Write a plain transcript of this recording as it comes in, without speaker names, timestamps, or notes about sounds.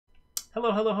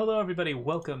Hello, hello, hello, everybody.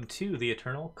 Welcome to the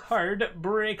Eternal Card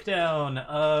Breakdown.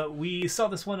 We saw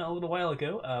this one a little while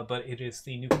ago, but it is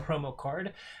the new promo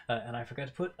card, and I forgot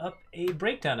to put up a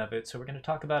breakdown of it, so we're going to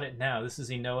talk about it now. This is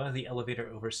Inoa, the Elevator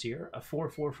Overseer, a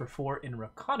 4/4 for 4 in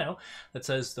Rakano that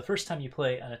says the first time you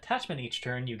play an attachment each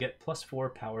turn, you get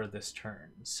 +4 power this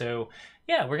turn. So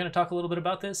yeah, we're going to talk a little bit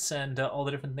about this and all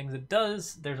the different things it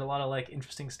does. There's a lot of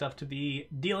interesting stuff to be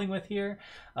dealing with here.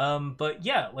 But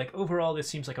yeah, overall, this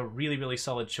seems like a really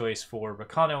solid choice for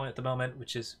Rakano at the moment,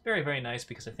 which is very nice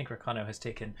because I think Rakano has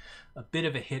taken a bit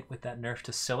of a hit with that nerf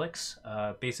to Silix.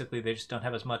 Basically, they just don't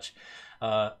have as much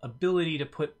ability to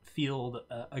put field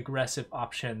aggressive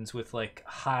options with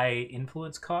high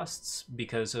influence costs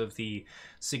because of the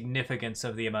significance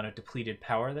of the amount of depleted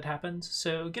power that happens.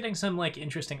 So getting some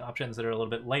interesting options that are a little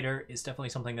bit lighter is definitely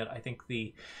something that I think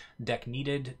the deck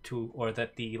needed to, or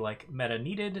that the meta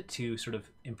needed to sort of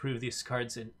improve these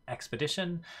cards in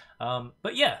Expedition.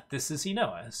 But yeah, this is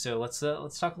Inoa, so let's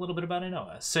talk a little bit about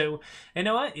Inoa. So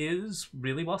Inoa is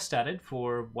really well statted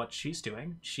for what she's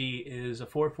doing. She is a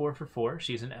 4/4 for 4.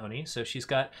 She's an Oni, so she's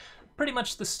got pretty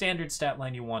much the standard stat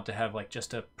line you want to have,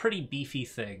 just a pretty beefy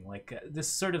thing. This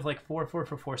sort of 4/4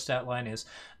 for 4 stat line is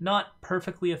not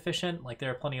perfectly efficient.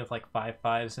 There are plenty of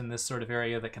 5/5s in this sort of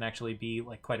area that can actually be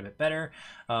quite a bit better.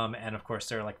 And of course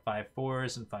there are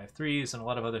 5/4s and 5/3s and a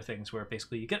lot of other things where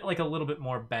basically you get a little bit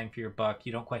more bang for your buck.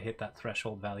 You don't quite hit that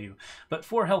threshold value, but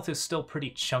 4 health is still pretty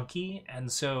chunky,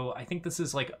 and so I think this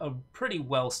is a pretty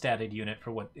well statted unit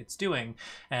for what it's doing.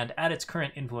 And at its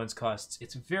current influence costs,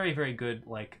 it's very good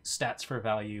stats for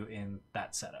value in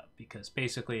that setup, because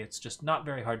basically it's just not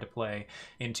very hard to play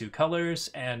into colors,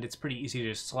 and it's pretty easy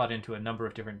to slot into a number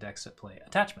of different decks that play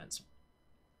attachments.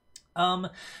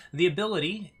 The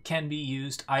ability can be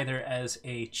used either as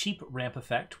a cheap ramp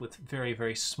effect with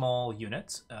very small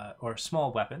units or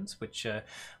small weapons, which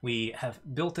we have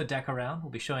built a deck around.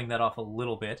 We'll be showing that off a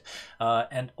little bit.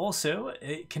 And also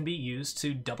it can be used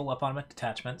to double up on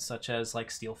attachments such as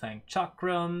Steel Fang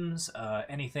Chakrams,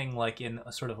 anything in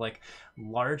a sort of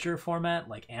larger format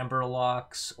like Amber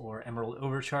Locks or Emerald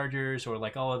Overchargers, or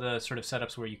all of the sort of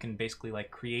setups where you can basically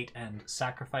create and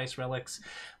sacrifice relics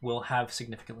will have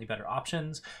significantly better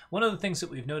options. One of the things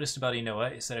that we've noticed about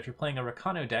Inoa is that if you're playing a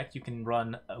Rakano deck, you can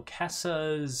run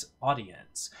Okasa's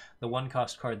Audience, the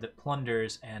 1-cost card that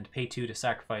plunders and pay 2 to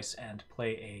sacrifice and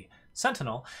play a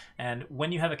Sentinel. And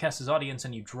when you have Okasa's Audience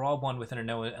and you draw one with an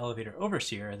Inoa Elevator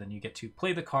Overseer, then you get to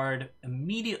play the card,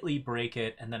 immediately break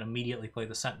it, and then immediately play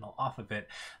the Sentinel off of it,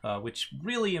 which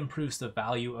really improves the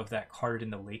value of that card in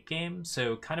the late game.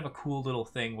 So kind of a cool little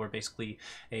thing where basically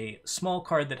a small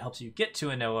card that helps you get to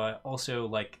Inoa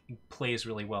also plays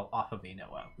really well off of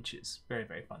Inoa, which is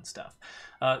very fun stuff.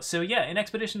 So yeah, in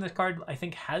Expedition, this card I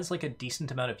think has a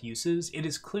decent amount of uses. It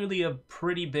is clearly a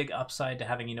pretty big upside to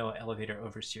having Inoa Elevator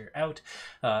Overseer out.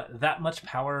 That much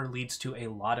power leads to a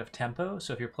lot of tempo,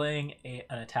 so if you're playing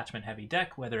an attachment heavy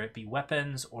deck, whether it be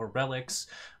weapons or relics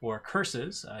or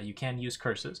curses, you can use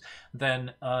curses,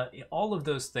 then all of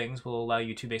those things will allow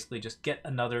you to basically just get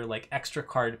another extra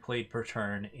card played per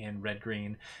turn in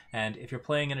red-green. And if you're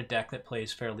playing in a deck that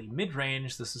plays fairly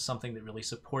mid-range, this is something that really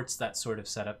supports that sort of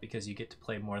setup, because you get to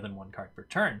play more than 1 card per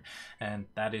turn, and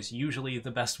that is usually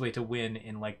the best way to win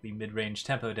in the mid-range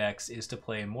tempo decks, is to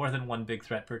play more than 1 big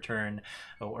threat per turn,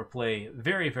 or play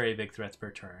very big threats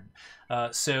per turn.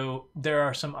 So there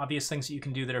are some obvious things that you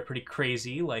can do that are pretty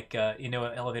crazy,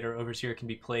 Elevator Overseer can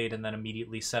be played and then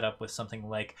immediately set up with something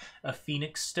like a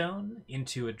Phoenix Stone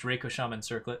into a Draco Shaman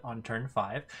Circlet on turn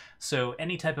 5. So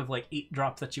any type of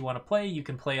 8-drop that you want to play, you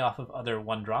can play off of other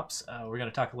 1-drops. We're going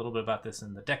to talk a little bit about this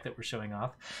in the deck that we're showing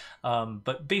off.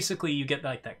 But basically you get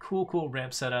that cool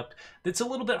ramp setup that's a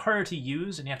little bit harder to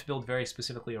use, and you have to build very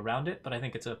specifically around it, but I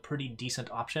think it's a pretty decent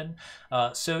option.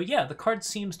 So yeah, the card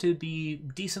seems to be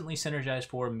decently synergized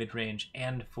for mid-range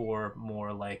and for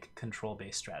more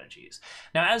control-based strategies.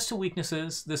 Now, as to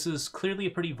weaknesses, this is clearly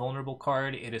a pretty vulnerable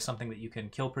card. It is something that you can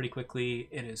kill pretty quickly.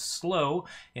 It is slow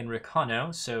in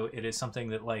Rakano, so it is something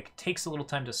that takes a little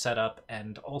time to set up,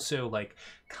 and also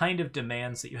kind of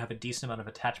demands that you have a decent amount of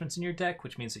attachments in your deck,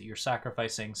 which means that you're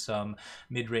sacrificing some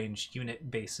mid-range unit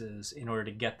bases in order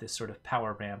to get this sort of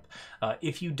power ramp.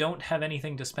 If you don't have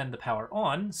anything to spend the power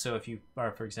on, so if you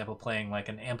are, for example, playing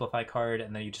an Amplify card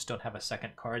and then you just don't have a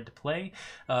second card to play,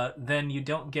 then you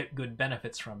don't get good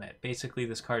benefits from it. Basically,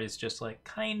 this card is just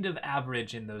kind of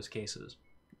average in those cases.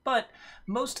 but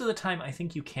most of the time I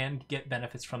think you can get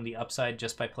benefits from the upside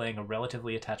just by playing a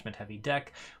relatively attachment-heavy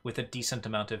deck with a decent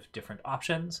amount of different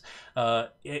options.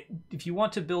 If you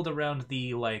want to build around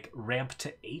the like ramp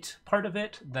to 8 part of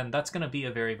it, then that's going to be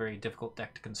a very, very difficult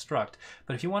deck to construct.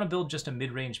 But if you want to build just a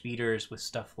mid-range beaters with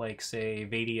stuff like, say,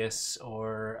 Vadius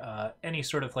or any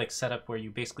sort of like setup where you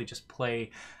basically just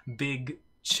play big,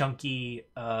 chunky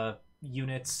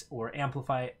units or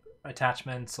amplify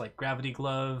attachments like Gravity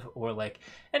Glove or like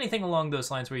anything along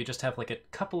those lines where you just have like a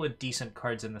couple of decent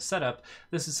cards in the setup,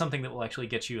 this is something that will actually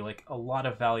get you like a lot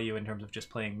of value in terms of just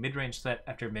playing mid-range threat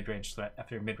after mid-range threat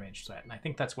after mid-range threat. And I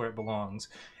think that's where it belongs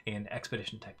in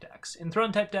Expedition type decks. In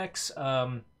Throne type decks,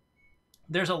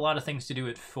 there's a lot of things to do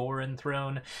at 4 in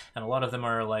Throne, and a lot of them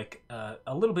are like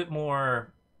a little bit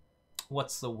more,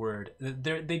 what's the word?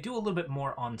 They do a little bit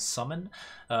more on summon.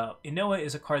 Inoa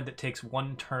is a card that takes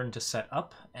 1 turn to set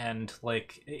up, and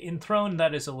like in Throne,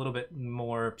 that is a little bit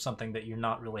more something that you're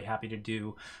not really happy to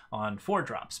do on 4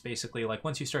 drops. Basically, like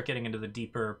once you start getting into the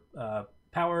deeper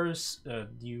powers,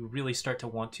 you really start to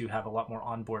want to have a lot more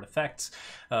onboard effects.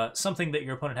 Something that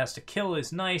your opponent has to kill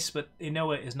is nice, but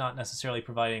Inoa is not necessarily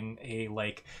providing a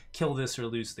like kill this or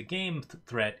lose the game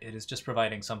threat. It is just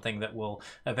providing something that will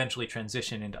eventually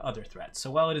transition into other threats.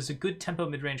 So while it is a good tempo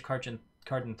mid-range card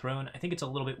in Throne, I think it's a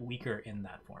little bit weaker in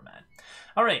that format.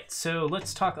 All right, so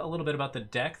let's talk a little bit about the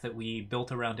deck that we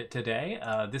built around it today.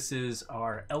 This is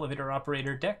our Elevator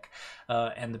Operator deck,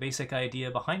 and the basic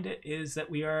idea behind it is that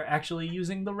we are actually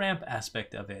using the ramp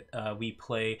aspect of it. We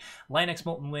play Linex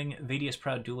Molten Wing, Vadius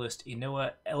Proud Duelist,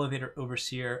 Inoa, Elevator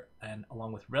Overseer, and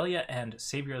along with Relia and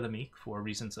Savior of the Meek for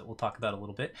reasons that we'll talk about a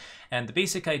little bit. And the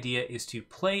basic idea is to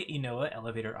play Inoa,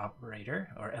 Elevator Operator,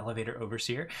 or Elevator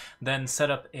Overseer, then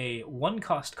set up a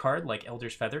 1-cost card like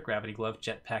Elder's Feather, Gravity Glove,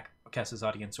 Jetpack, Kessa's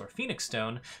Audience, or Phoenix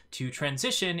Stone to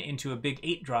transition into a big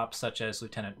 8-drop such as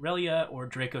Lieutenant Relia or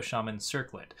Draco Shaman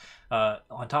Circlet.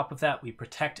 On top of that, we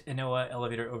protect Inoa,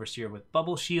 Elevator Overseer with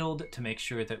Bubble Shield to make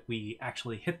sure that we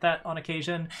actually hit that on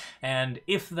occasion, and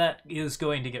if that is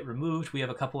going to get removed, we have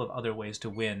a couple of other ways to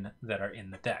win that are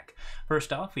in the deck.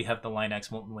 First off, we have the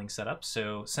Linex Molten Wing setup,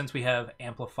 so since we have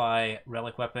Amplify,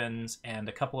 Relic Weapons, and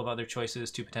a couple of other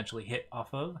choices to potentially hit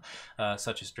off of,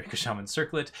 such as Draco Shaman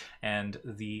Circlet and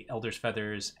the Elder's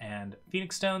Feathers and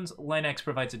Phoenix Stones, Linex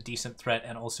provides a decent threat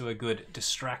and also a good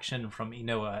distraction from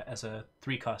Inoa as a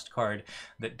 3-cost card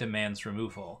that demands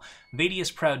removal.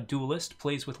 Vadius Proud Duelist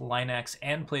plays with Linex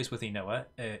and plays with Inoa.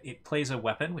 It plays a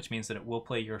weapon, which means that it will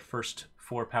play your first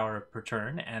 4 power per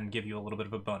turn and give you a little bit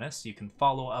of a bonus. You can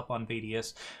follow up on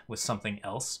Vadius with something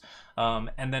else.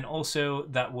 And then also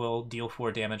that will deal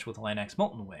 4 damage with Linex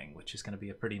Molten Wing, which is going to be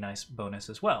a pretty nice bonus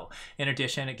as well. In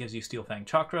addition, it gives you Steel Fang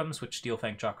Chakrams, which Steel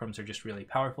Fang Chakrams are just really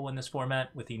powerful in this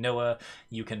format. With Inoa,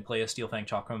 you can play a Steel Fang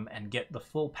Chakram and get the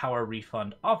full power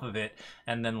refund off of it,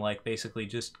 and then like basically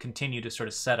just continue to sort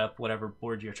of set up whatever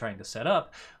board you're trying to set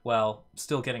up while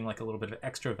still getting like a little bit of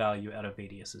extra value out of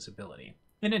Vadius's ability.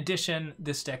 In addition,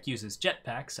 this deck uses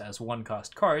jetpacks as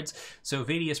 1-cost cards, so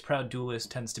Vadius Proud Duelist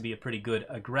tends to be a pretty good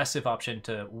aggressive option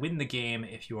to win the game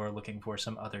if you are looking for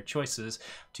some other choices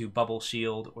to bubble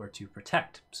shield or to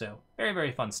protect. So very,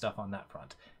 very fun stuff on that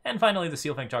front. And finally, the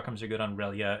Steel Fang Chakrams are good on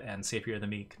Relia and Savior of the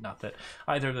Meek. Not that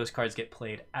either of those cards get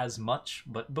played as much,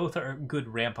 but both are good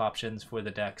ramp options for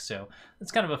the deck, so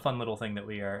it's kind of a fun little thing that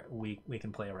we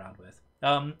can play around with.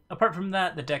 Apart from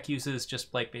that, the deck uses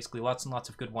just like basically lots and lots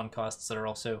of good 1-costs that are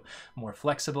also more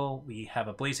flexible. We have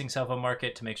a Blazing Salvo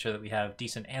Market to make sure that we have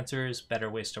decent answers,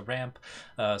 better ways to ramp,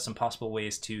 some possible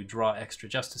ways to draw extra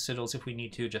Justice Sigils if we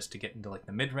need to, just to get into like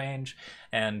the mid-range,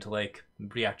 and like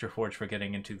Reactor Forge for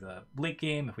getting into the late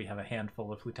game if we have a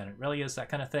handful of Lieutenant Relias, that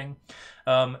kind of thing.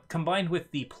 Combined with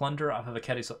the Plunder off of a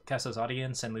Kessa's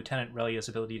Audience and Lieutenant Relia's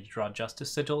ability to draw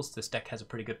Justice Sigils, this deck has a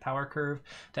pretty good power curve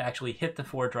to actually hit the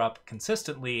 4-drop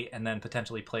consistently and then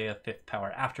potentially play a 5th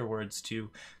power afterwards to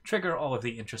trigger all of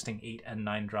the interesting 8 and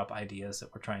 9-drop ideas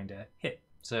that we're trying to hit.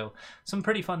 So some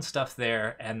pretty fun stuff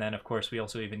there. And then of course we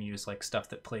also even use like stuff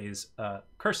that plays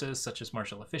curses such as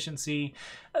martial efficiency.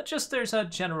 Just there's a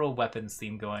general weapons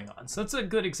theme going on. So it's a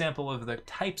good example of the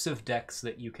types of decks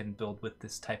that you can build with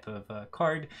this type of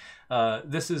card.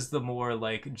 This is the more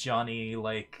like Johnny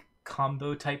like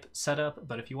combo type setup,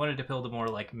 but if you wanted to build a more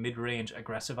like mid-range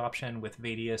aggressive option with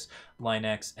Vadius,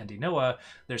 Linex, and Inoa,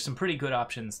 there's some pretty good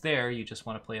options there. You just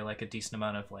want to play like a decent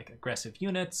amount of like aggressive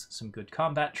units, some good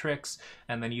combat tricks,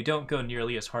 and then you don't go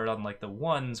nearly as hard on like the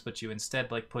ones, but you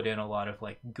instead like put in a lot of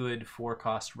like good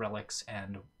 4-cost relics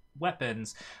and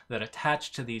weapons that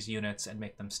attach to these units and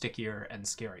make them stickier and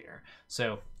scarier.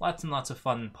 So lots and lots of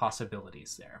fun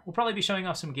possibilities there. We'll probably be showing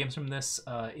off some games from this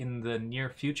in the near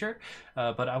future,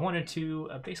 but I wanted to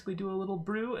basically do a little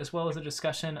brew as well as a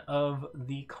discussion of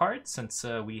the cards, since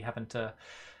we haven't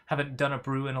done a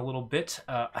brew in a little bit.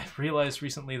 I realized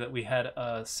recently that we had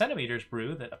a Centimeters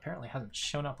brew that apparently hasn't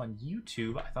shown up on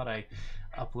YouTube. I thought I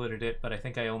uploaded it, but I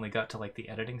think I only got to like the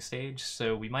editing stage,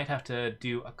 so we might have to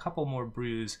do a couple more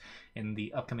brews in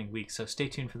the upcoming weeks. So stay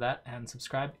tuned for that and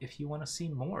subscribe if you want to see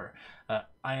more.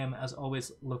 I am, as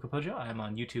always, Locopojo. I am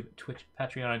on YouTube, Twitch,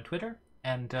 Patreon, and Twitter,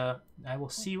 and I will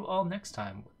see you all next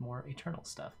time with more Eternal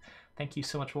stuff. Thank you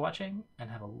so much for watching, and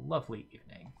have a lovely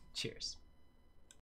evening. Cheers.